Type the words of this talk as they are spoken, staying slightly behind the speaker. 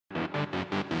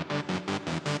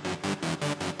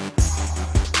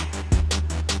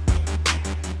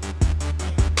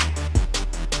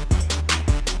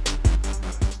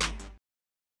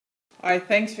All right,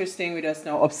 thanks for staying with us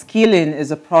now. Upskilling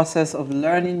is a process of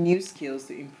learning new skills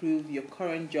to improve your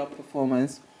current job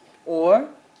performance or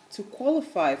to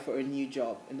qualify for a new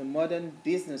job. In the modern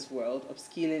business world,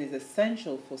 upskilling is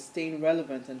essential for staying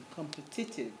relevant and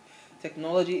competitive.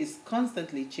 Technology is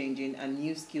constantly changing and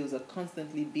new skills are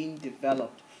constantly being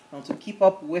developed. Now, to keep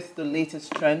up with the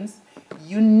latest trends,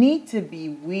 you need to be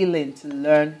willing to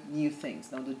learn new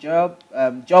things. Now, the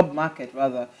job market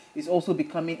rather is also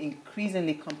becoming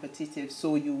increasingly competitive,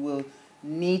 so you will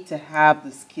need to have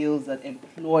the skills that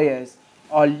employers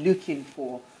are looking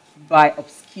for. By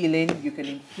upskilling, you can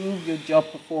improve your job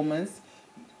performance,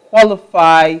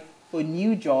 qualify for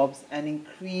new jobs, and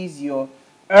increase your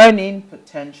earning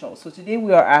potential. So today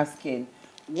we are asking,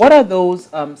 what are those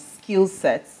skill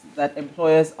sets that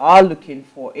employers are looking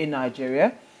for in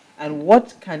Nigeria, and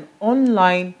what can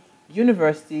online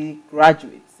university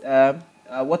graduates,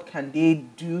 what can they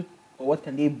do, or what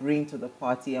can they bring to the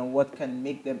party, and what can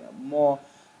make them more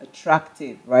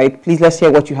attractive, right? Please, let's hear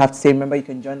what you have to say. Remember, you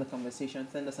can join the conversation.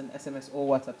 Send us an SMS or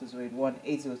WhatsApp to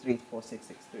 081-803-4663. All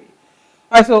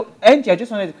right, so Angie, I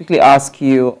just wanted to quickly ask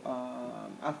you,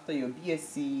 after your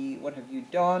BSc, what have you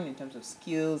done in terms of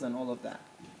skills and all of that?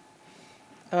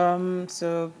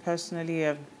 So personally,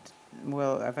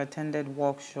 I've attended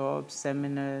workshops,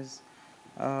 seminars,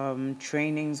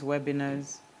 trainings,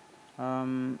 webinars.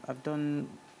 I've done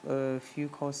a few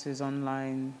courses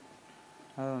online.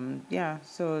 Yeah,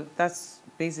 so that's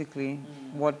basically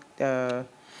what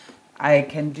I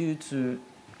can do to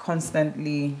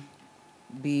constantly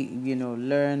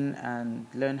learn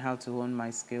how to hone my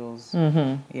skills.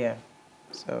 Yeah.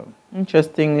 So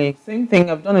interestingly, same thing.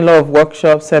 I've done a lot of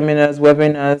workshops, seminars,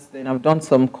 webinars. Then I've done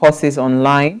some courses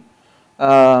online,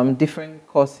 different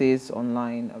courses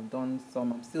online. I've done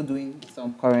some. I'm still doing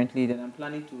some currently. Then I'm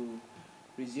planning to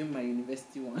resume my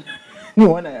university one, the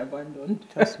one I abandoned.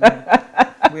 Trust me,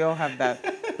 we all have that.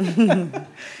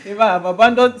 If I have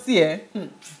abandoned,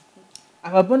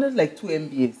 I've abandoned like 2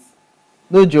 MBAs.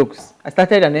 No jokes. I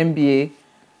started an MBA,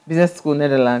 Business School,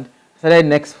 Netherlands. I started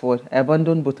Nextford. I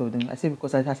abandoned both of them. I said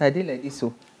because as I did like this,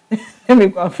 so let me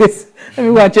go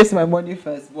and chase my money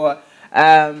first. But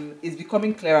it's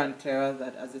becoming clearer and clearer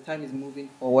that as the time is moving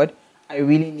forward, I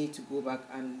really need to go back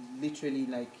and literally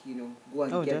go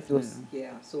and get definitely. those.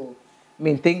 Yeah. So I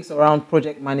mean, things around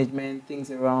project management,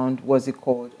 things around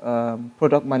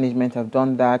product management. I've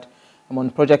done that. I'm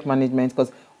on project management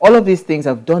because all of these things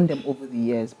I've done them over the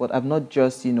years, but I've not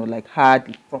just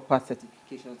had proper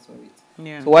certifications for it.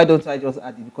 Yeah. So why don't I just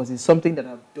add it? Because it's something that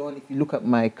I've done. If you look at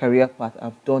my career path,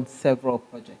 I've done several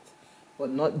projects, but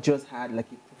not just had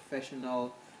like a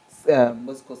professional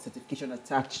certification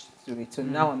attached to it. So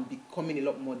now I'm becoming a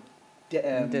lot more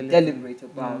deliberate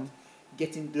about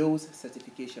getting those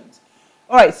certifications.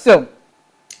 All right, so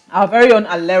our very own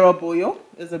Alero Boyo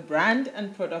is a brand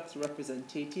and product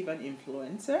representative and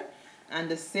influencer, and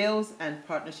the sales and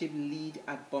partnership lead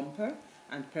at Bumpa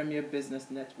and Premier Business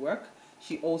Network.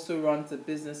 She also runs a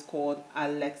business called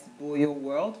Alex Boyo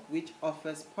World, which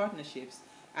offers partnerships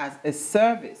as a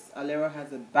service. Alero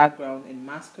has a background in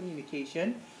mass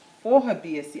communication for her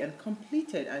BSc and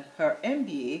completed her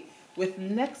MBA with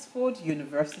Nextford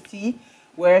University,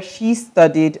 where she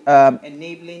studied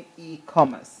enabling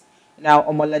e-commerce. Now,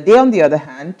 Omolade, on the other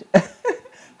hand,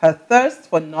 her thirst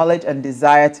for knowledge and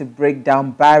desire to break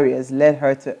down barriers led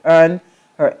her to earn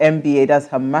her MBA, that's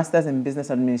her Master's in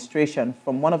Business Administration,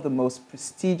 from one of the most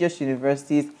prestigious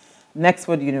universities,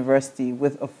 Nextford University,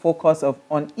 with a focus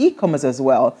on e-commerce as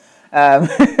well, and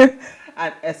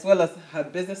as well as her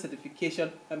business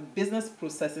certification and business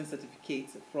processing certificate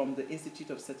from the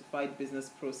Institute of Certified Business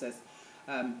Process,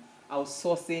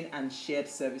 Outsourcing and Shared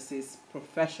Services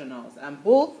Professionals. And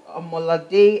both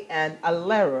Omolade and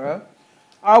Alero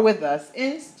are with us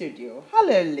in studio.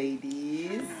 Hello,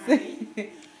 ladies.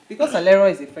 Because Alero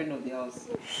is a friend of the house,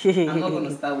 I'm not going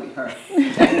to start with her.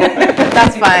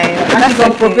 That's fine. And she's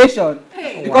on probation.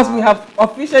 Because we have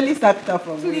officially sacked her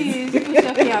from Please,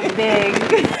 I'm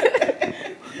beg.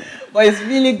 But it's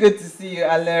really good to see you,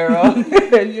 Alero.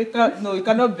 You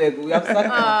cannot beg. We have sacked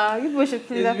her. You should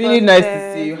please. It's really nice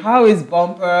to see you. How is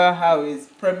Bumper? How is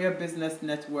Premier Business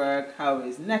Network? How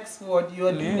is Nextford? You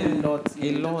are doing a lot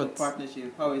in terms of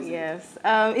partnership. How is it? Yes,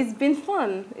 it's been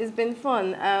fun. It's been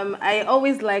fun. I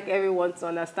always like everyone to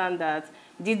understand that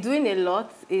the doing a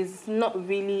lot is not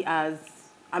really as,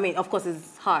 I mean, of course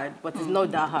it's hard, but it's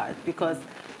not that hard because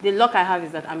the luck I have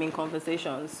is that I'm in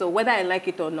conversations. So whether I like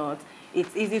it or not,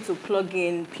 it's easy to plug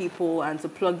in people and to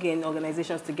plug in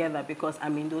organizations together because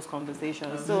I'm in those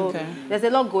conversations. So there's a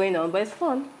lot going on, but it's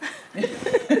fun.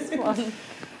 It's fun.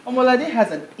 Omolade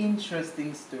has an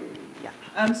interesting story.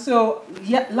 Yeah. So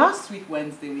yeah, last week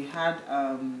Wednesday we had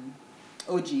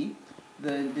OG,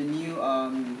 the new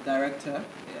director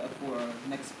for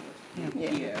Next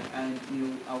here, and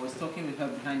I was talking with her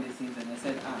behind the scenes, and I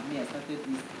said, I started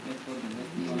this network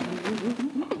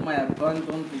my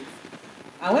abandoned it.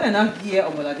 And when I now hear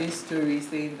Omolade's story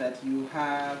saying that you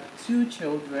have 2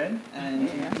 children and you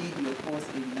did your course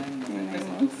in 9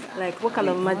 months, like what kind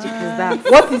of magic is that?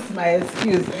 What is my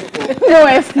excuse? No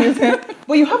excuse.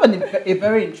 But you have a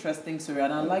very interesting story,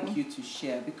 and I'd like you to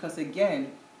share, because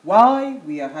again, why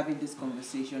we are having this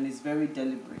conversation is very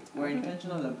deliberate. We're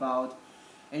intentional about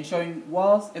ensuring,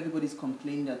 whilst everybody's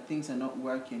complaining that things are not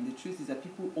working, the truth is that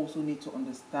people also need to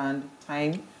understand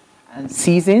time and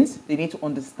seasons. They need to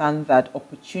understand that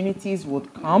opportunities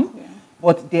would come,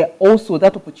 but that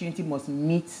opportunity must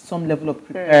meet some level of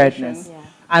preparedness.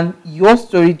 And your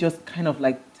story just kind of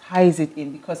like ties it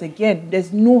in, because again,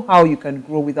 there's no how you can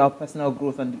grow without personal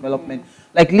growth and development.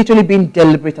 Like literally being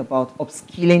deliberate about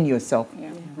upskilling yourself.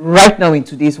 Right now in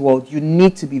today's world, you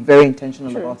need to be very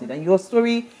intentional about it. And your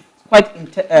story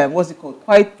is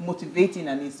quite motivating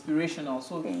and inspirational.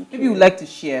 So maybe you would like to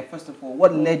share, first of all,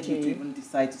 what led you to even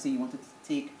decide to say you wanted to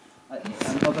take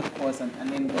another course and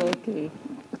then... Okay,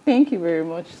 thank you very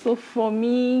much. So for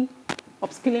me,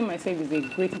 upskilling myself is a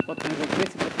great importance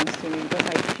to me, because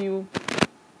I feel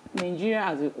Nigeria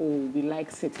as a whole, we like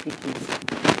certificates.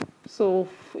 So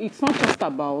it's not just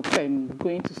about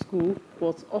going to school,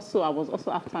 but also I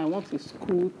want a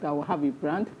school that will have a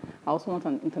brand. I also want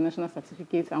an international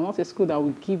certificate. I want a school that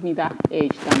will give me that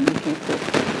edge that I'm looking for.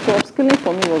 So upskilling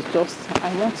for me was just,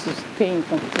 I want to stay in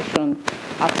competition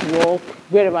at work,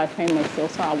 wherever I find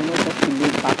myself, so I will not just be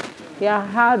laid back. Yeah, I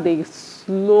had a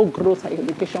slow growth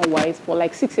education-wise. For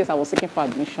like 6 years, I was seeking for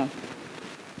admission.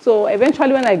 So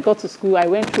eventually when I got to school, I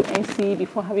went through NC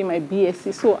before having my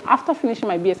BSc. So after finishing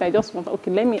my BSc, I just wanted, okay,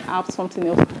 let me have something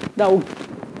else that will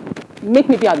make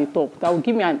me be at the top, that will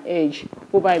give me an edge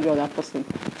over every other person.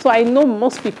 So I know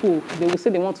most people, they will say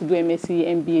they want to do MSc,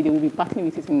 MBA, they will be battling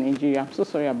with it in Nigeria. I'm so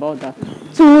sorry about that.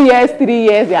 2 years, 3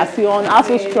 years, they are still on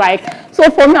ASU strike. So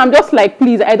for me, I'm just like,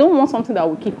 please, I don't want something that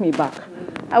will keep me back.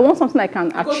 I want something I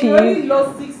can achieve. You already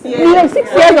lost 6 years. Yeah,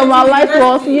 6 years of my life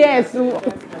was, yes.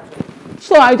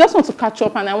 So I just want to catch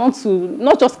up, and I want to,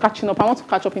 not just catching up, I want to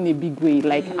catch up in a big way.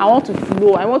 Like, I want to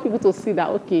flow. I want people to see that,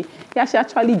 okay, yeah, she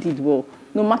actually did well.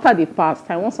 No matter the past,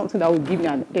 I want something that will give me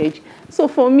an edge. So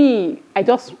for me, I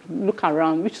just look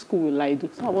around, which school will I do?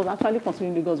 So I was actually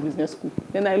considering Lagos Business School.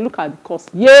 Then I look at the course.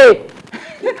 Yay!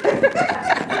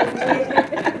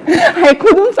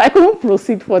 I couldn't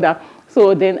proceed further.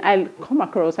 So then I came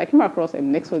across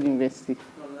Nexford University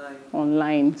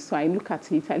online. So I look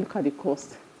at it, I look at the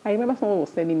cost. I remember someone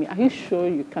was telling me, are you sure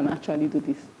you can actually do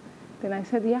this? Then I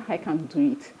said, yeah, I can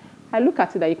do it. I look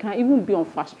at it that you can even be on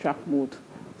fast track mode.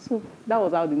 So that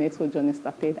was how the network journey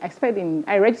started. I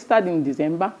registered in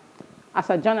December.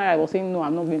 As of January, I was saying, no,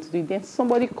 I'm not going to do it. Then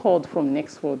somebody called from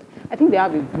Nexford. I think they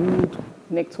have a good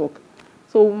network.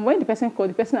 So when the person called,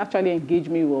 the person actually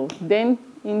engaged me well. Then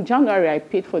in January, I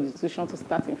paid for the tuition to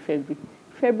start in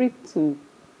February.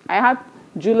 I had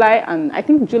July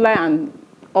and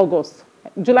August.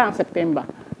 July and September,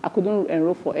 I couldn't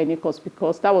enroll for any course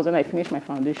because that was when I finished my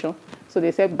foundation. So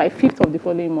they said by 5th of the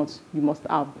following month, you must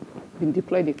have been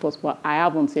deployed the course, but I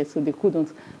haven't yet, so they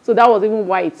couldn't. So that was even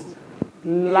why it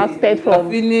lasted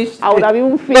from... I would have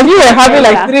even finished. But you were having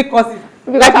like 3 courses.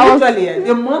 Because literally,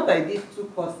 the month I did 2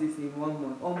 courses in 1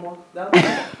 month, almost.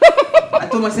 I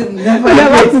told myself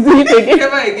never to do it again.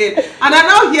 Never again. And I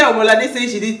now hear Omolade saying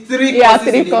she did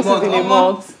 3 courses in a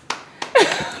month.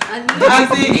 I was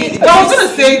going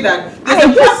to say that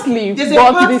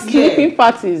the sleeping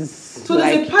part is. So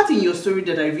there's a part in your story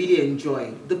that I really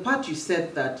enjoy. The part you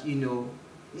said that, in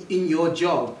your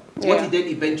job, what it then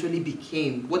eventually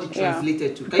became, what it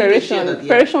translated to. Can you share that?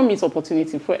 Preparation means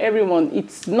opportunity for everyone.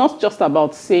 It's not just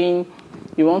about saying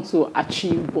you want to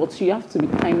achieve, but you have to be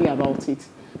timely about it.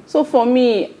 So for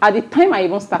me, at the time I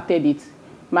even started it,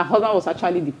 my husband was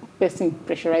actually the person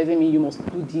pressurizing me. You must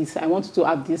do this. I want to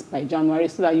have this by January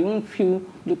so that you won't feel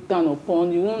looked down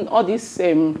upon. You won't, all this,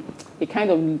 a kind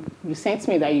of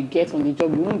resentment that you get on the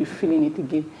job, you won't be feeling it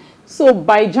again. So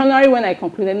by January when I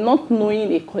concluded, not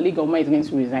knowing a colleague of mine is going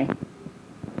to resign.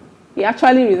 He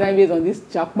actually resigned based on this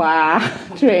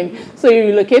Japa trend. So he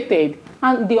relocated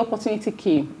and the opportunity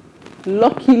came.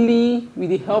 Luckily, with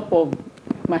the help of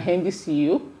my MD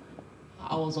CEO,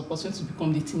 I was opportunity to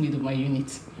become the team lead of my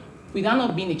unit without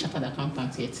not being a chartered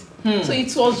accountant yet. So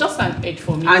it was just an edge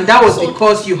for me. And that was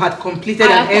because you had completed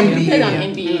an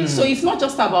MBA. So it's not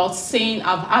just about saying,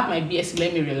 I've had my BSc,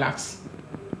 let me relax.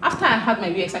 After I had my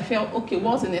BSc, I felt, okay,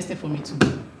 what's the next step for me to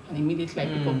do? and immediately I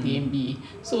pick up the MBA.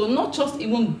 So not just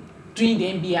even doing the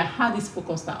MBA, I had this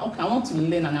focus that, okay, I want to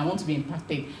learn and I want to be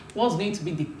impacted. What's going to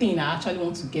be the thing I actually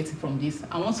want to get from this?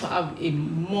 I want to have a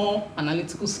more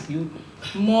analytical skill,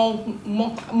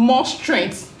 more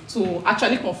strength to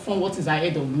actually confront what is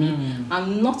ahead of me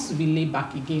and not to be laid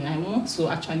back again. I want to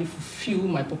actually fulfill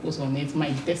my purpose on it,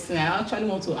 my destiny. I actually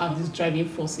want to have this driving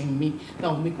force in me that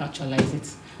will make me actualize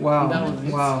it. Wow. That was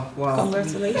it. Wow.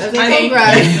 Congratulations.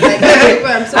 Congrats.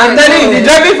 I'm sorry. I'm telling you, the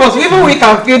driving force, even we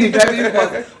can feel the driving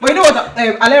force. But you know what,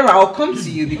 Alero, I'll come to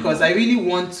you because I really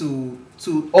want to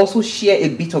also share a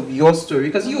bit of your story,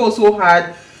 because you also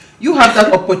had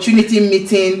that opportunity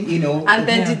meeting, you know. And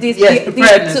then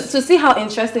to see how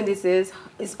interesting this is,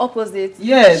 it's opposite.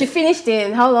 Yes. She finished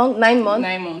in how long? 9 months?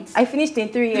 9 months. I finished in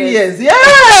 3 years. 3 years,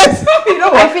 yes! You know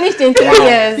what? I finished in 3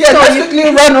 years. Yes, let's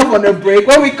quickly run off on a break.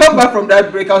 When we come back from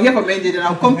that break, I'll hear from NJ, then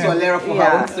I'll come to Alero for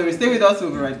her own story. Stay with us, we'll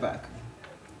be right back.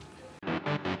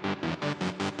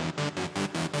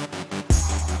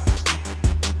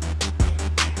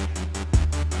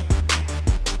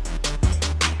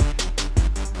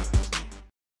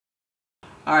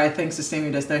 Alright, thanks for staying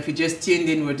with us. Now, if you just tuned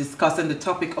in, we're discussing the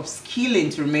topic of skilling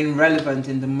to remain relevant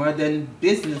in the modern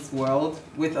business world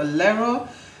with Alero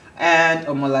and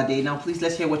Omolade. Now, please,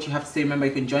 let's hear what you have to say. Remember,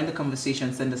 you can join the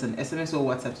conversation, send us an SMS or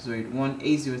WhatsApp to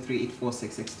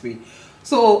 081-803-84663.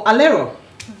 So, Alero,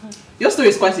 your story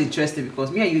is quite interesting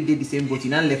because me and you did the same boat.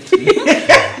 You now left me.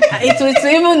 to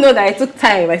even know that I took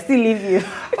time, I still leave you.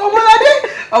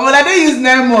 Omolade used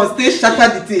 9 months, they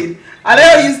shattered the thing.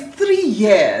 Alero used 3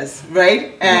 years,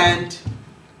 right? And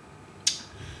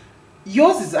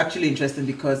yours is actually interesting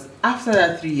because after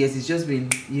that 3 years, it's just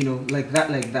been, you know, like that.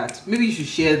 Maybe you should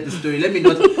share the story. Let me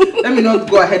not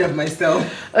go ahead of myself.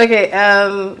 Okay,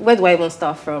 where do I even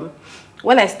start from?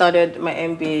 When I started my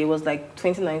MBA, it was like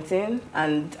 2019,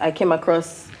 and I came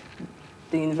across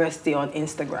the university on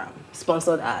Instagram,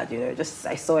 sponsored ad, you know, just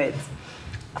I saw it.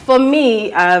 For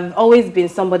me, I've always been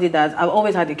somebody that I've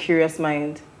always had a curious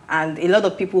mind. And a lot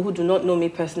of people who do not know me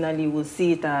personally will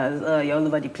see it as, you're all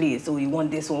over the place, so you want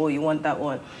this one, or you want that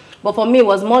one. But for me, it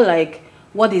was more like,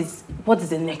 what is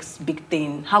the next big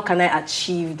thing? How can I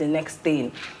achieve the next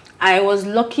thing? I was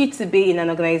lucky to be in an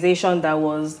organization that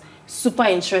was super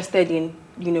interested in,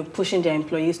 you know, pushing their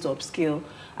employees to upskill.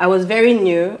 I was very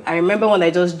new. I remember when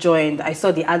I just joined, I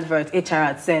saw the advert HR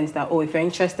had sent that, oh, if you're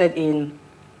interested in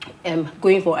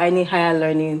going for any higher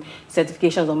learning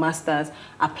certifications or masters,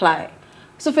 apply.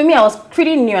 So for me, I was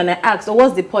pretty new, and I asked, oh,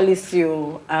 what's the policy?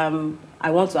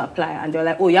 I want to apply. And they were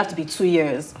like, oh, you have to be 2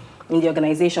 years in the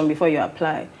organization before you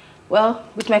apply. Well,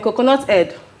 with my coconut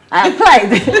head, I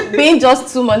applied, being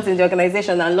just 2 months in the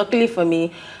organization, and luckily for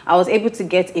me, I was able to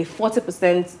get a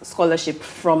 40% scholarship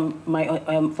from my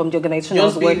from the organization I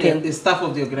was working. Just being a staff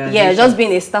of the organization? Yeah, just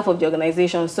being a staff of the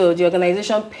organization. So the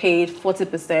organization paid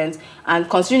 40%, and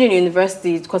considering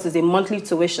university, because it's a monthly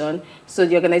tuition, so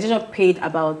the organization paid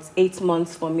about 8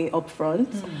 months for me upfront.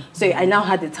 So I now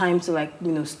had the time to, like,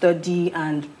 you know, study,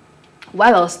 and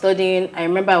while I was studying, I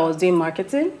remember I was doing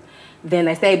marketing. Then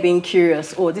I started being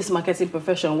curious, oh, this marketing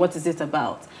profession, what is it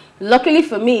about? Luckily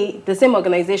for me, the same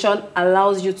organization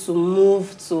allows you to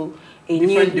move to a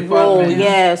new role.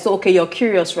 Yeah, so, okay, you're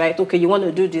curious, right? Okay, you want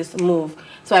to do this, move.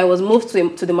 So I was moved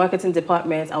to the marketing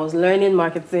department. I was learning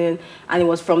marketing, and it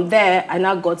was from there I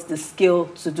now got the skill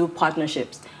to do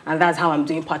partnerships. And that's how I'm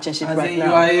doing partnership right now.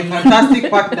 You are a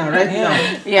fantastic partner right now.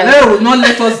 Yeah. Alero will not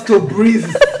let us to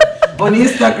breathe on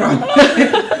Instagram.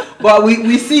 But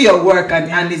we see your work,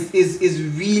 and it's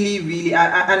really,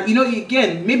 and you know,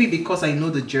 again, maybe because I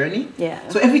know the journey. Yeah.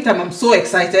 So every time I'm so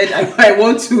excited, I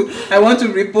want to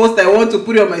repost, I want to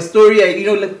put it on my story, you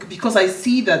know, like, because I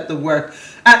see that the work,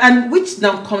 and which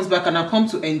now comes back, and I'll come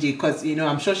to NJ because, you know,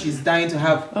 I'm sure she's dying to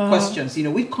have questions, you know,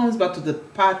 which comes back to the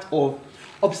part of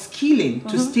upskilling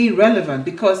to stay relevant,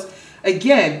 because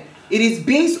again, it is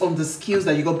based on the skills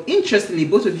that you got. Interestingly,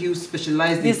 both of you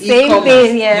specialize in e-commerce. The same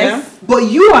thing, yes. Yeah? But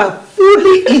you are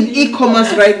fully in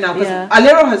e-commerce right now, because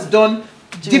Alero has done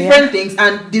different things,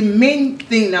 and the main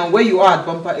thing now where you are at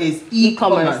Bumpa is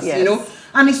e-commerce, you know.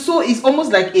 And it's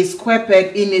almost like a square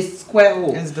peg in a square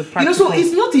hole. It's the practical. You know, so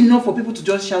it's not enough for people to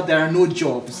just shout there are no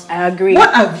jobs. I agree.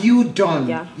 What have you done,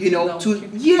 you know,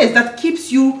 that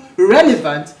keeps you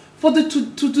relevant for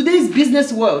today's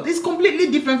business world? It's completely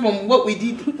different from what we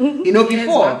did, you know,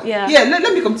 before.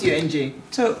 Let me come to you, NJ.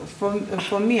 So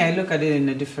for me, I look at it in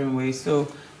a different way. So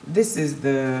this is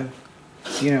the,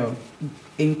 you know,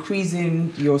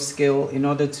 increasing your skill in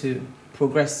order to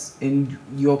progress in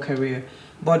your career.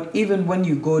 But even when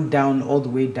you go down, all the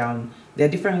way down, there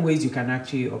are different ways you can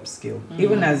actually upskill.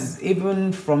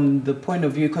 Even from the point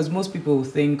of view, because most people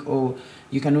think, oh,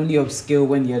 you can only upskill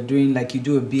when you're doing, like, you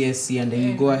do a BSc and then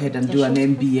you go ahead and do an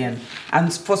MBN.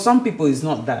 And for some people, it's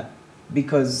not that.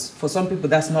 Because for some people,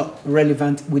 that's not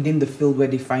relevant within the field where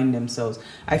they find themselves.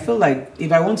 I feel like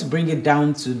if I want to bring it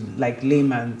down to, like,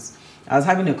 layman's, I was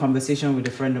having a conversation with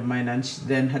a friend of mine, and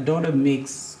then her daughter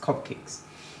makes cupcakes.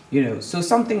 You know, so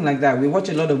something like that. We watch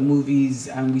a lot of movies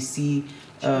and we see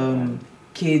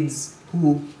kids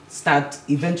who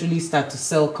eventually start to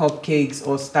sell cupcakes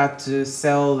or start to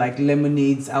sell, like,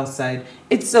 lemonades outside.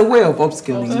 It's a way of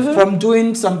upskilling. From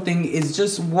doing something is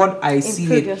just what I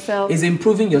see it is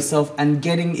improving yourself and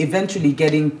eventually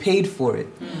getting paid for it.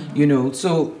 You know,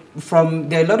 so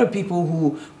there are a lot of people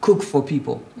who cook for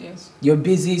people. Yes. You're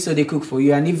busy, so they cook for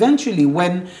you. And eventually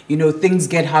when, you know, things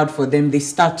get hard for them, they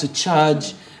start to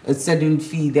charge a certain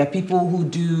fee. There are people who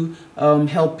do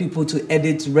help people to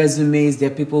edit resumes.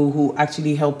 There are people who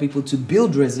actually help people to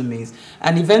build resumes.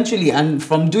 And eventually, and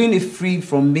from doing it free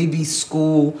from maybe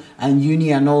school and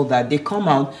uni and all that, they come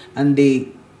out and they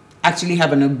actually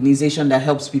have an organization that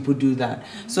helps people do that.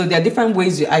 So there are different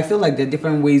ways. I feel like there are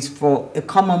different ways for a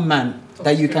common man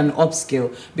that you can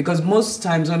upskill, because most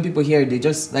times when people hear it, they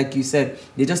just, like you said,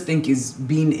 they just think is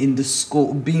being in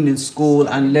school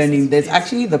and learning. There's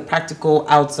actually the practical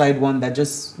outside one that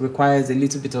just requires a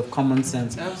little bit of common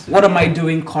sense. Absolutely. What am I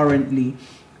doing currently,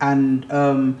 and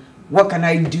what can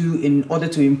I do in order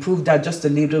to improve that just a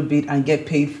little bit and get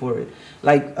paid for it?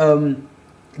 Like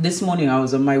this morning I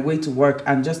was on my way to work,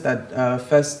 and just at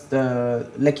first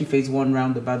Lekki Phase 1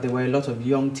 roundabout, there were a lot of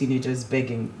young teenagers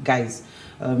begging, guys,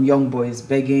 young boys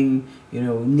begging, you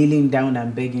know, kneeling down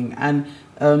and begging. And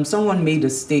someone made a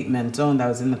statement, someone that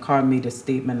was in the car made a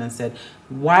statement and said,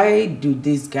 why do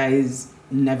these guys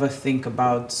never think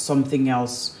about something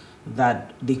else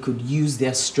that they could use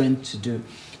their strength to do?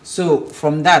 So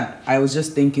from that, I was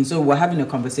just thinking, so we're having a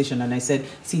conversation, and I said,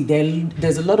 see,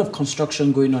 there's a lot of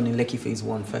construction going on in Lekki Phase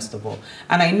 1, first of all.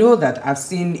 And I know that I've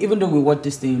seen, even though we watch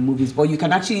this thing in movies, but you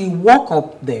can actually walk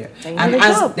up there and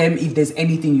ask them if there's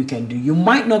anything you can do. You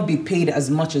might not be paid as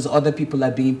much as other people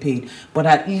are being paid, but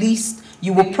at least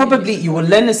you will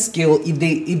learn a skill if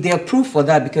they approve for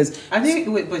that. Because I think,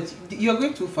 wait, but you're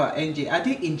going too far, NJ. Are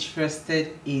they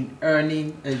interested in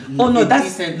earning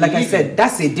that's, like I said,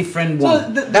 that's a different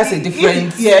one. So that's a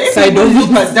different if side you of look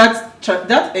it. at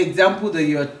that example that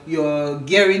you're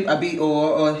gearing a bit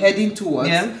or heading towards,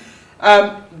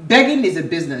 begging is a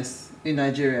business in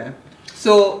Nigeria.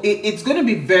 So it's going to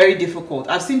be very difficult.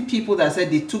 I've seen people that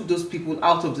said they took those people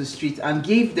out of the street and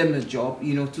gave them a job,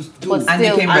 you know, to do. And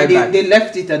they came right back. They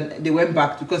left it and they went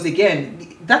back, because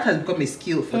again, that has become a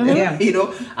skill for them, you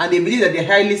know, and they believe that they're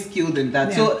highly skilled in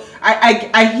that. So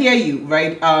I hear you,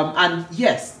 right? And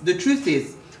yes, the truth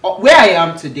is, where I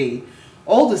am today,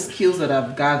 all the skills that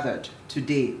I've gathered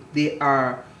today, they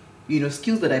are, you know,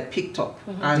 skills that I picked up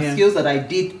and skills that I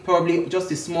did probably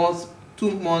just a small 2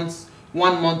 months,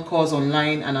 1 month course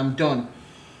online, and I'm done.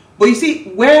 But you see,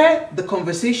 where the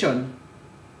conversation,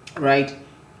 right,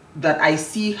 that I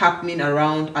see happening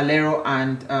around Alero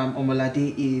and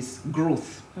Omolade is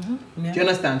growth. Do you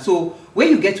understand? So when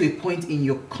you get to a point in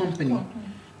your company,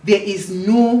 there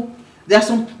are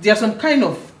some kind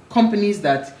of companies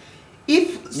that,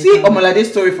 see Omolade's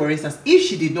story, for instance, if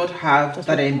she did not have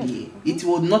that MBA, it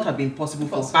would not have been possible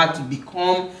for her to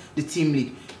become the team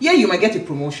lead. Yeah, you might get a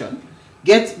promotion,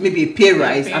 get maybe a pay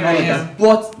rise and all of that,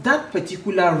 but that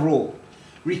particular role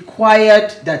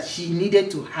required that she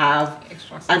needed to have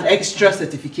an extra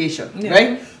certification,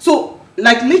 right? So,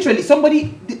 like, literally,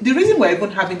 the reason we're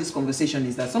even having this conversation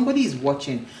is that somebody is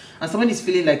watching and somebody is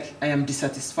feeling like, I am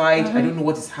dissatisfied, I don't know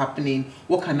what is happening,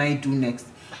 what can I do next?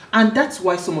 And that's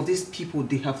why some of these people,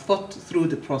 they have thought through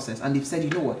the process and they've said, you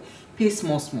know what, pay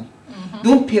small.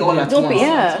 Don't pay all at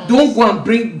once. Don't go and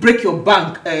break your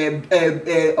bank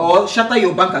or shatter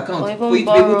your bank account for you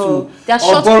to be able to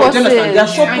borrow. There are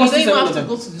short courses. You don't have to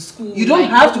go to the school. You don't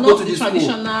have to go to the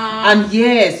school. And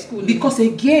yes, because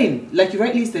again, like you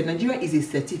rightly said, Nigeria is a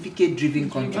certificate-driven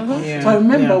country. So I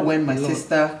remember when my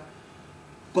sister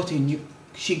got a new,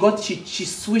 she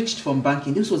switched from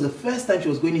banking. This was the first time she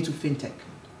was going into fintech.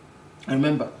 I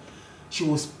remember. She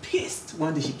was pissed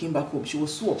one day she came back home. She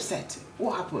was so upset.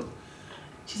 What happened?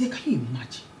 She said, can you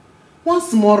imagine? One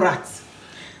small rat.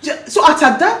 So at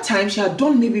that time, she had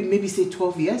done maybe say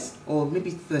 12 years or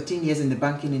maybe 13 years in the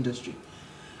banking industry.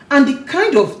 And the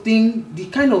kind of thing,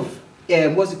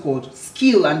 what's it called,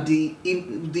 skill and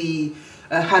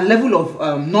her level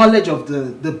of knowledge of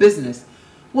the business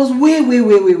was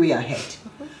way ahead.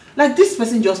 Like, this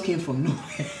person just came from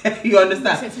nowhere. You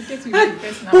understand?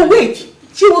 But wait,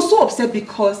 she was so upset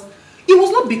because it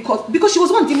was not because she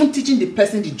was not even teaching the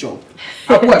person the job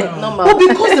at work, but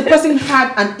because the person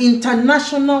had an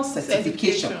international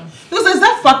certification. Because there's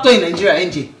that factor in Nigeria,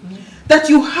 NJ, that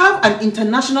you have an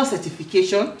international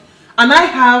certification and I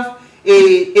have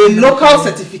a local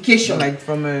certification. Like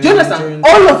from a, do you understand?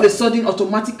 All of a sudden,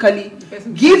 automatically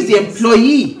gives the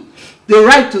employee the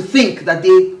right to think that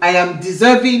I am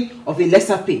deserving of a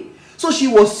lesser pay. So she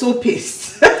was so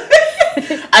pissed.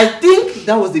 I think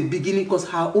that was the beginning because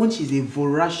her own, she's a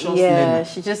voracious learner.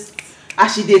 She just...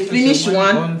 As she did finish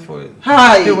one,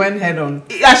 hi. They went head on.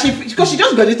 Because she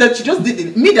just graduated, she just did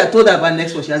it. Me that told her about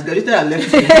next one, she has graduated and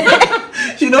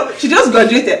left. You know, she just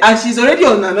graduated and she's already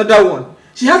on another one.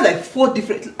 She has like 4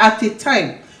 different, at a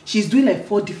time, she's doing like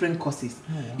 4 different courses.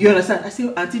 You understand? I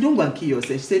say, Auntie, don't go and kill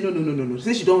yourself. She said, no. She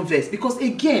said she don't vex. Because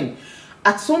again,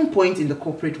 at some point in the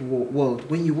corporate world,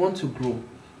 when you want to grow,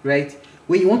 right?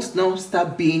 When you want to now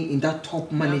start being in that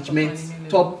top management,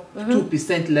 top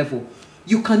 2% level,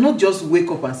 you cannot just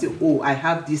wake up and say, oh, I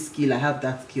have this skill, I have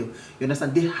that skill. You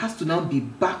understand? There has to now be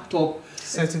backed up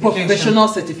professional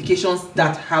certifications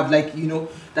that have, like, you know,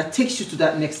 that takes you to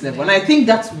that next level. And I think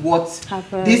that's what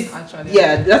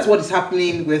that's what is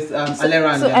happening with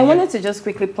Alero. So I wanted to just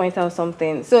quickly point out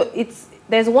something. So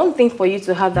there's one thing for you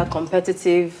to have that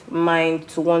competitive mind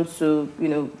to want to, you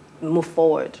know, move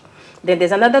forward. Then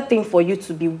there's another thing for you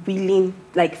to be willing,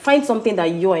 like find something that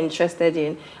you're interested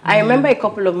in. I remember a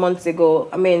couple of months ago,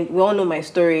 I mean, we all know my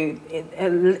story,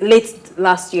 late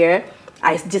last year,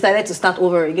 I decided to start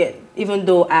over again, even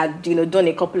though I'd, you know, done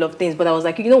a couple of things, but I was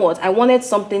like, you know what, I wanted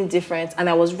something different and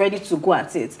I was ready to go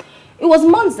at it. It was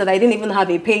months that I didn't even have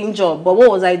a paying job, but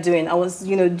what was I doing? I was,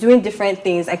 you know, doing different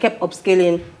things. I kept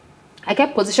upskilling. I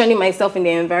kept positioning myself in the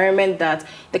environment that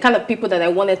the kind of people that I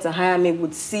wanted to hire me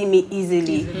would see me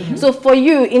easily. So for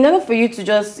you, in order for you to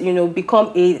just, you know,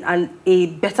 become a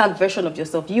better version of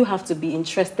yourself, you have to be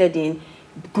interested in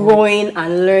growing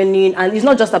and learning. And it's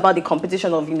not just about the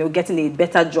competition of, you know, getting a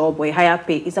better job or a higher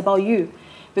pay. It's about you.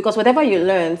 Because whatever you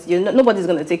learned, nobody's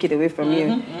going to take it away from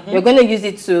you. You're going to use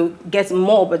it to get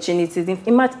more opportunities. It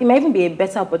might even be a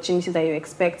better opportunity than you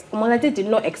expect. Omolade did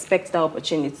not expect that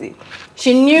opportunity.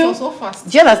 She knew, so fast.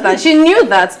 Do you understand? She knew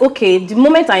that, okay, the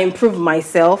moment I improve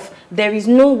myself, there is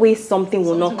no way something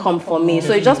will not come for me.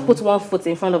 So you just put one foot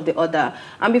in front of the other.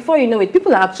 And before you know it,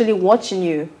 people are actually watching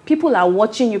you. People are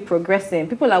watching you progressing.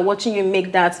 People are watching you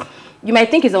make that. You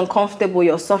might think it's uncomfortable,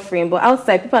 you're suffering, but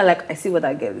outside, people are like, I see what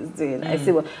that girl is doing. I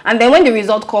see what. And then when the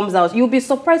result comes out, you'll be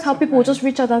surprised how people will just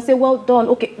reach out and say, well done.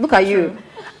 Okay, look at you.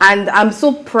 And I'm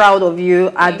so proud of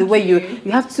you at the way you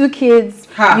have 2 kids.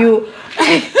 You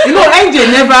know, NJ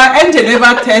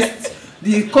never tests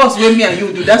the course when me and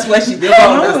you do. That's why she never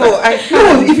understand.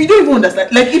 No, if you don't even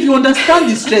understand, like if you understand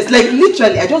the stress, like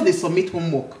literally, I just submit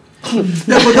homework. Before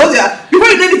you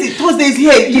know anything, Thursday is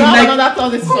here. You have another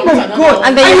Thursday. Oh my God!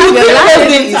 And then you have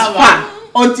Thursday is fun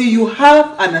until you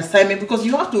have an assignment because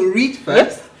you have to read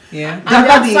first. Yeah.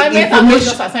 And the assignment are not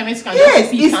just assignments.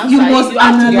 You must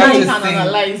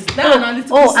analyze.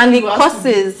 And the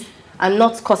courses are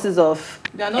not courses of.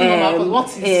 They are not normal. What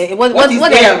is A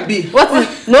and B?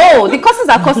 No, the courses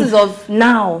are courses of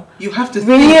now. You have to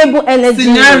renewable energy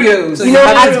scenarios. You know,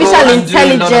 artificial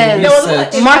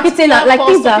intelligence, marketing, like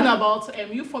things that. Talking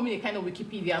about you forming a kind of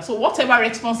Wikipedia. So whatever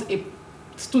response a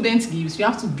student gives, you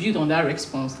have to build on that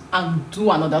response and do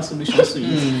another solution to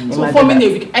it. So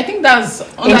forming I think that's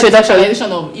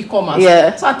introduction of e-commerce.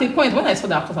 Yeah. So at a point when I saw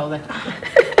that course, I was like,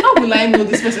 how will I know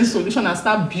this person's solution and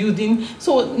start building?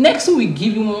 So next we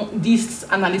give you this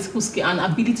analytical skill and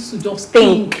ability to just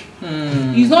think.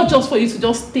 It's not just for you to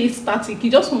just stay static.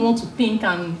 You just want to think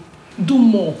and do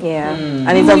more. Yeah.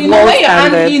 And it's a world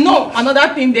standard. And you know,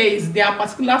 another thing there are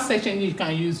particular sections you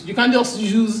can use. You can't just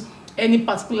use any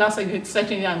particular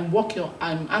section and work your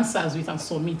answers with and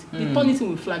submit. The turn it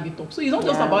will flag it up. So it's not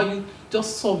just about you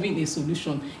just solving a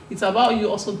solution. It's about you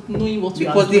also knowing what you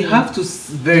are doing. Because they have to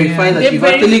verify that you've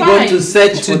actually gone to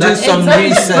search to do some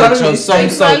research or some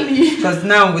sort. Because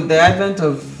now with the advent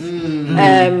of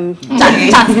artificial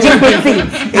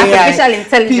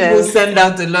intelligence, people send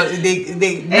out a lot.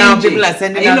 People are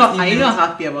sending out. Are you not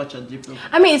happy about ChatGPT?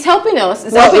 I mean, it's helping us.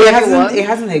 It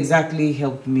hasn't exactly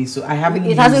helped me. So I haven't.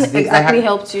 It hasn't exactly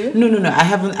helped you. No. I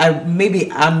haven't. Maybe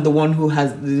I'm the one who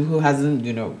hasn't.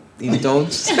 You know,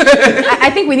 indulged.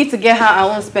 I think we need to get her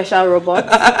our own special robot.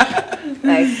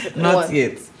 Like not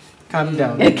yet. Calm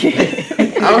down. Okay.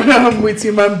 I'm with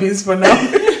human beings for now.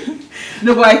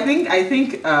 No, but I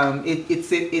think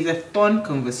it's a fun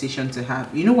conversation to have.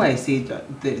 You know why I say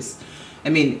this? I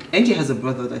mean, NJ has a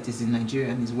brother that is in Nigeria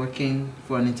and is working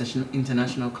for an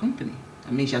international company.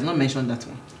 I mean, she has not mentioned that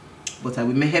one. but I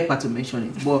will make her to mention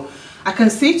it. But I can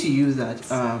say to you that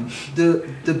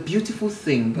the beautiful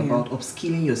thing about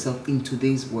upskilling yourself in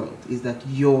today's world is that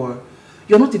you're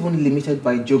not even limited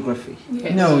by geography.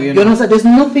 Yes. No, you're not. There's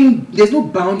no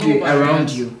boundary around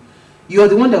you. You are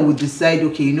the one that would decide,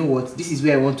 okay, you know what, this is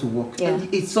where I want to work. Yeah.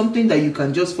 And it's something that you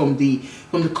can just from the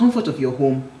comfort of your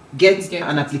home get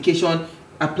an application,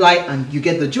 apply, and you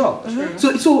get the job.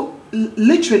 So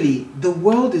literally the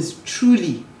world is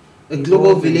truly a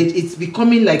global village. It's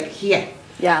becoming like here.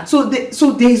 Yeah. So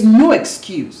there is no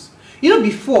excuse. You know,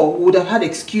 before we would have had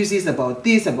excuses about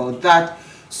this, about that.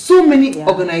 So many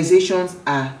organizations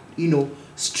are, you know,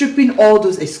 stripping all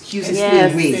those excuses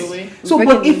away. So,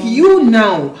 but if you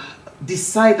now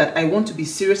decide that I want to be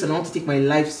serious and I want to take my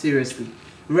life seriously,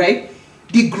 right?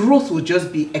 The growth will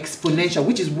just be exponential,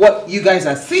 which is what you guys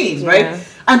are seeing, right?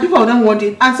 And people are now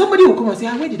wondering, and somebody will come and say,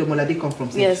 where did Omolade come from?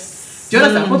 Yes. Do you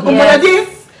understand? But Omolade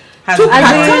took her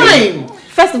time.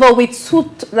 First of all, with two,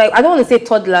 like, I don't want to say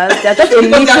toddlers, they're just a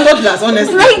because they are toddlers,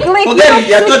 honestly. Forget it,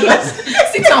 they are toddlers.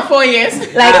 6 and 4 years.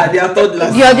 Like, they are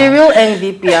toddlers. You're the real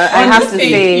MVP, I have to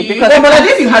say. Because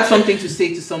Omolade, if you had something to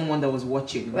say to someone that was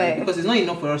watching, right? Because it's not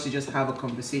enough for us to just have a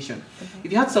conversation.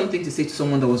 If you had something to say to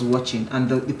someone that was watching, and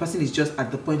the person is just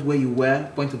at the point where you were,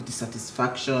 point of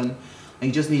dissatisfaction, and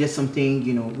you just needed something,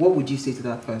 you know, what would you say to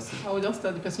that person? I would just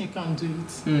tell the person you can't do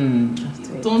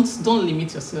it. Don't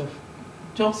limit yourself.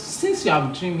 Just since you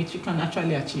have dreamed it, you can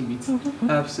actually achieve it.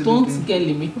 Absolutely. Don't get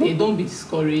limited. Don't be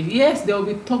discouraged. Yes, there will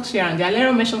be talks here and there.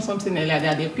 Alero mentioned something earlier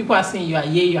that people are saying you are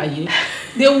here, you are here.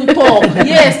 They will talk.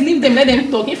 Yes, leave them, let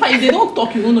them talk. In fact, if they don't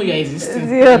talk, you won't know you are existing.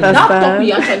 That talk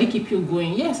will actually keep you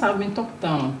going. Yes, I've been talked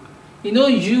down. You know,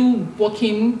 you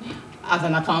working as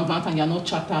an accountant and you're not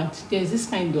chartered, there's this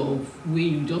kind of way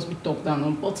you just be talked down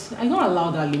on. But I don't allow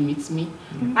that limits me.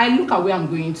 I look at where I'm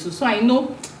going to, so I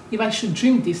know if I should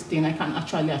dream this thing, I can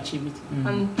actually achieve it.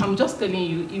 And I'm just telling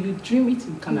you, if you dream it,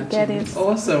 you can achieve it.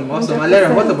 Awesome.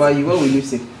 Alero, what about you? What will you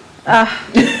say?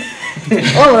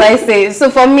 What will I say? So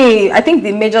for me, I think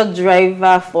the major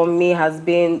driver for me has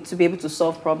been to be able to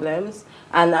solve problems.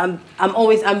 And I'm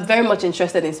very much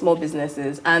interested in small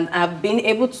businesses. And I've been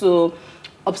able to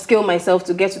upskill myself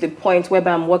to get to the point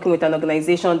whereby I'm working with an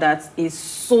organization that is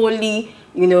solely,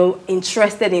 you know,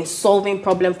 interested in solving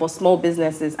problems for small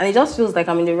businesses. And it just feels like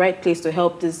I'm in the right place to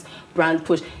help this brand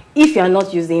push. If you're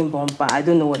not using Bumpa, I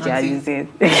don't know what you are using.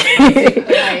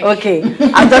 Okay,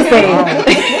 I'm just saying.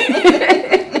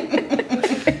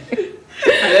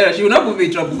 She will not put me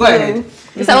in trouble. Go ahead.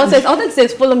 Because I wanted to say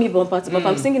follow me Bumpa, but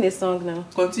I'm singing a song now.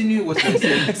 Continue what you're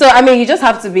saying. So, I mean, you just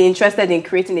have to be interested in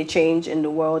creating a change in the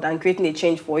world and creating a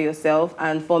change for yourself.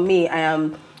 And for me, I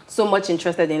am so much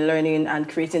interested in learning and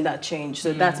creating that change.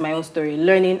 So that's my own story,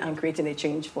 learning and creating a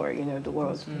change for, you know, the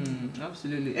world.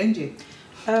 Absolutely. NJ?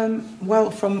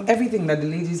 Well, from everything that the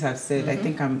ladies have said, I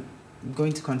think I'm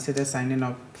going to consider signing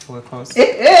up for a course.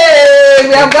 Hey,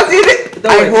 we have got it.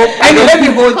 I hope. Let me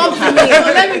hold. Come to me.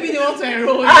 Let me be the one to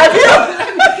enroll you.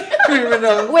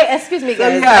 Wait, excuse me,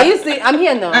 guys. Are you saying I'm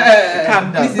here now?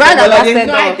 Calm down. Brand ambassador.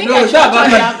 No, I think I should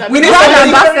actually have that. We need brand My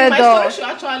ambassador. story should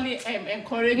actually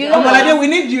encourage you. Omolade, we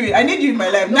need you. I need you in my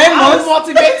life. 9 I months. will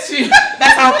motivate you.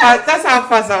 That's how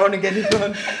fast I want to get it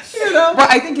done. You know?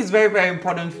 But I think it's very, very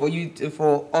important for you,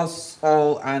 for us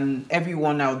all and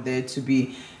everyone out there to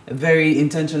be very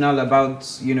intentional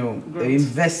about, you know,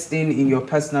 investing in your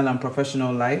personal and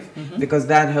professional life, because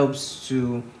that helps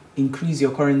to increase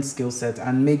your current skill set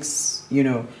and makes, you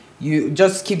know, you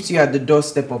just keeps you at the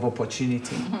doorstep of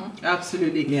opportunity.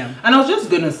 Absolutely. Yeah. And I was just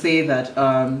going to say that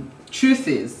truth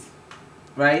is,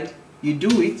 right, you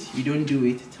do it, you don't do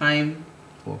it, time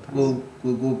will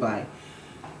go by.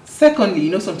 Secondly,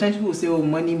 you know, sometimes people say, oh,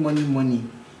 money, money, money.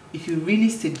 If you really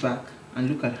sit back and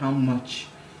look at how much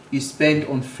you spend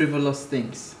on frivolous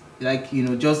things, like, you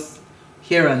know, just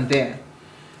here and there,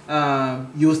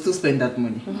 you will still spend that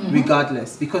money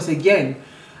regardless. Because again,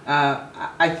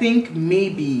 I think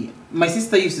maybe my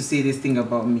sister used to say this thing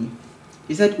about me.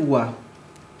 She said, Uwa,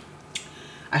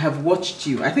 I have watched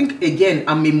you. I think again,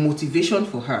 I'm a motivation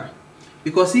for her.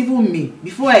 Because even me,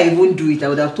 before I even do it, I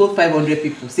would have told 500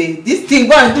 people, say, this thing,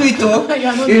 go and do it, oh.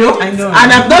 You know? I know.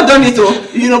 And I've not done it, oh.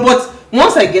 You know, but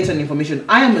once I get an information,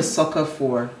 I am a sucker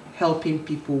for helping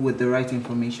people with the right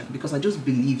information, because I just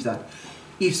believe that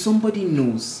if somebody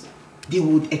knows, they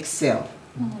would excel.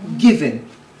 Given.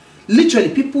 Literally,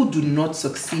 people do not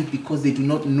succeed because they do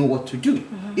not know what to do.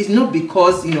 It's not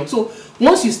because, you know, so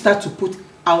once you start to put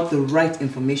out the right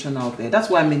information out there, that's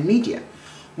why I'm in media.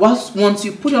 Once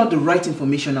you put out the right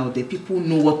information out there, people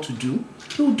know what to do,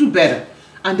 they will do better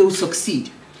and they will succeed.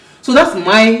 So that's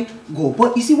my goal.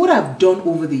 But you see, what I've done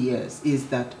over the years is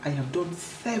that I have done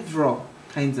several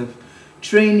kinds of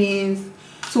trainings.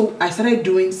 So I started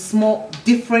doing small,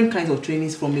 different kinds of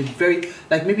trainings from a very,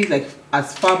 maybe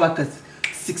as far back as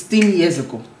 16 years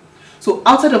ago. So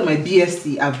outside of my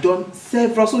BSc, I've done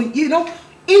several. So,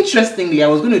 interestingly, I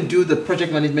was going to do the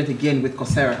project management again with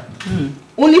Coursera.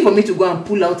 Only for me to go and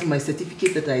pull out my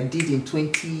certificate that I did in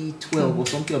 2012 or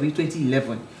something, or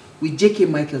 2011 with J.K.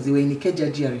 Michaels. They were in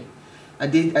Ikeja GRA.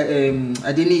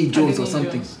 Adeni Jones or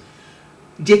something.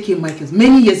 J.K. Michaels,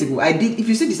 many years ago. I did, if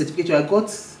you see the certificate, I got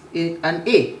an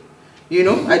A.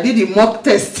 I did a mock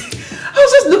test. I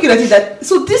was just looking at it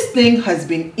so this thing has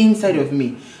been inside of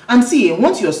me. And see,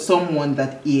 once you're someone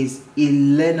that is a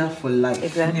learner for life,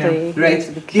 exactly, right?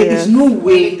 There is no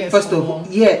way, first of all,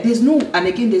 there's no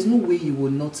way you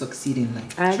will not succeed in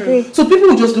life. I agree. So people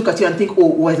will just look at you and think,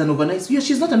 oh, is an overnight? Yeah,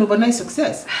 she's not an overnight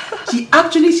success.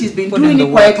 She's been doing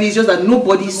it quietly. It's just that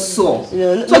nobody saw.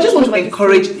 So I just want to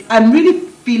encourage. I'm really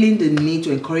feeling the need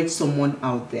to encourage someone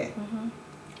out there.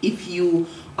 If you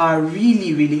are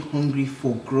really, really hungry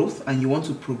for growth and you want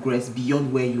to progress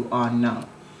beyond where you are now,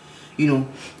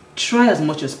 try as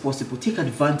much as possible. Take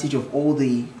advantage of all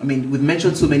we've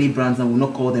mentioned so many brands and we'll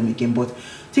not call them again, but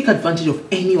take advantage of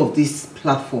any of these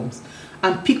platforms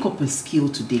and pick up a skill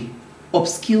today.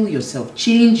 Upskill yourself.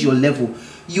 Change your level.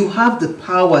 You have the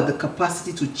power, the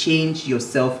capacity to change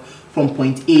yourself from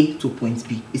point A to point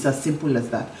B. It's as simple as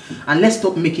that. And let's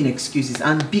stop making excuses.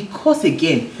 And because,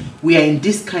 again, we are in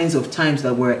these kinds of times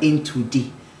that we're in today,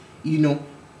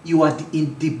 you are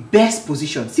in the best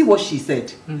position. See what she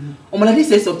said. Omolade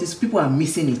said something, so people are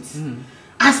missing it.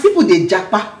 As people, they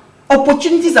jackpot,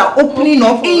 opportunities are opening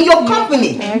up in your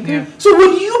company. So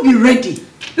would you be ready?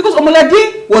 Because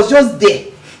Omolade was just there,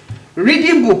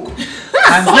 reading book,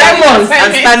 and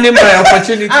standing by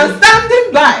opportunity. And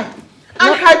standing by.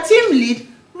 And her team lead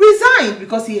resigned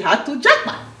because he had to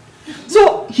jackpot.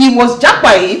 So he was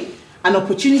jackpotting, an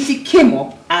opportunity came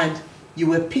up, and you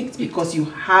were picked because you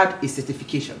had a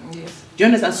certification. Yes. Do you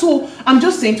understand? So I'm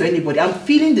just saying to anybody, I'm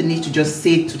feeling the need to just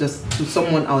say to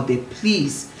someone out there,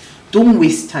 please don't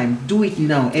waste time. Do it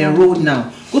now. Enroll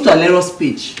now. Go to Alero's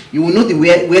page. You will know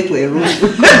where to enroll.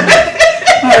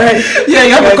 All right. Yeah,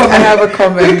 you have a comment. I have a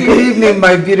comment. Good evening,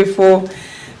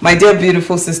 my dear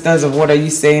beautiful sisters of What Are You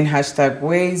Saying?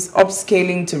 #ways.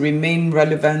 Upscaling to remain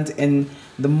relevant in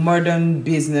the modern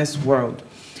business world.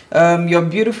 Your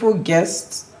beautiful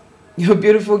guest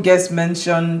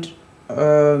mentioned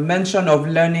mention of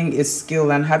learning is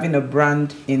skill and having a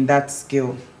brand in that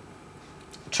skill.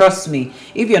 Trust me,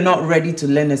 if you're not ready to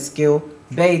learn a skill,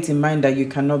 bear it in mind that you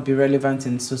cannot be relevant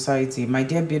in society. My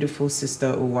dear beautiful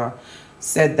sister Uwa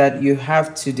said that you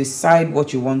have to decide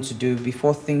what you want to do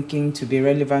before thinking to be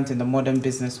relevant in the modern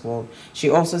business world. She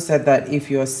also said that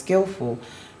if you are skillful,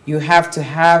 you have to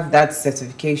have that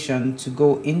certification to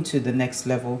go into the next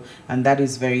level, and that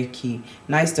is very key.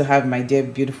 Nice to have my dear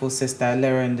beautiful sister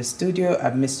Alero in the studio.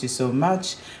 I've missed you so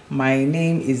much. My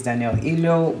name is Danielle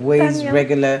Ilo, Ways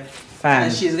regular fan.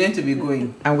 And she's going to be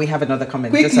going. And we have another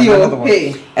comment. Quickly, just another one.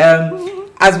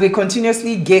 As we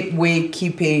continuously gateway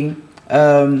keeping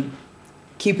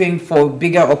for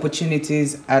bigger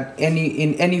opportunities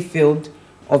in any field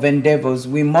of endeavors,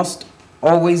 we must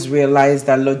always realize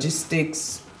that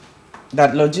logistics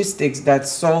that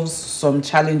solves some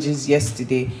challenges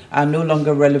yesterday are no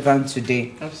longer relevant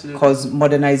today. Absolutely. Because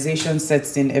modernization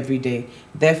sets in every day.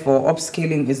 Therefore,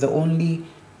 upscaling is the only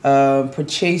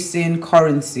purchasing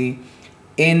currency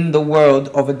in the world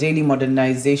of a daily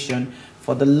modernization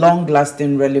for the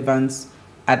long-lasting relevance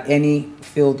at any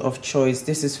field of choice.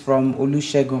 This is from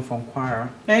Olusegun from Kwara.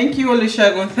 Thank you,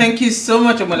 Olusegun. Thank you so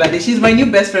much, Omolade. She's my new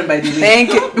best friend, by the way.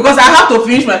 Thank you. Because I have to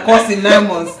finish my course in 9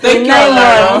 months. Thank you,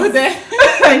 Alero.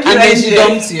 Thank you, and then she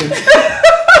dumped you.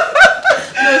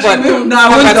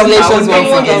 Congratulations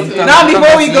once again. Now,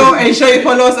 before we go, ensure you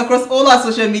follow us across all our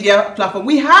social media platforms.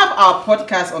 We have our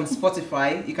podcast on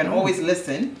Spotify. You can always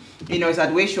listen. It's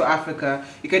at Way Show Africa.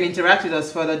 You can interact with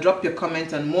us further, drop your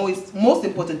comments, and most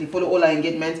importantly, follow all our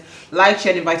engagements. Like,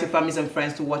 share, and invite your families and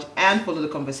friends to watch and follow the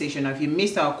conversation. Now, if you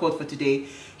missed our quote for today,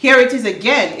 here it is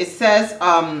again. It says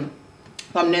from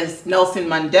Nelson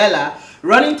Mandela,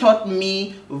 running taught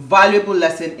me valuable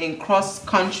lesson in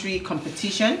cross-country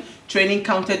competition. Training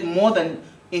counted more than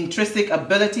intrinsic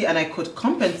ability, and I could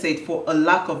compensate for a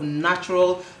lack of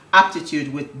natural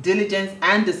aptitude with diligence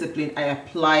and discipline. I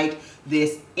applied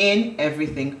this in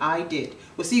everything I did.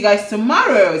 We'll see you guys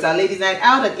tomorrow. It's our ladies' night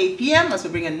out at 8 p.m. as we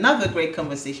bring another great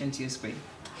conversation to your screen.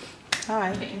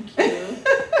 Hi. Thank you.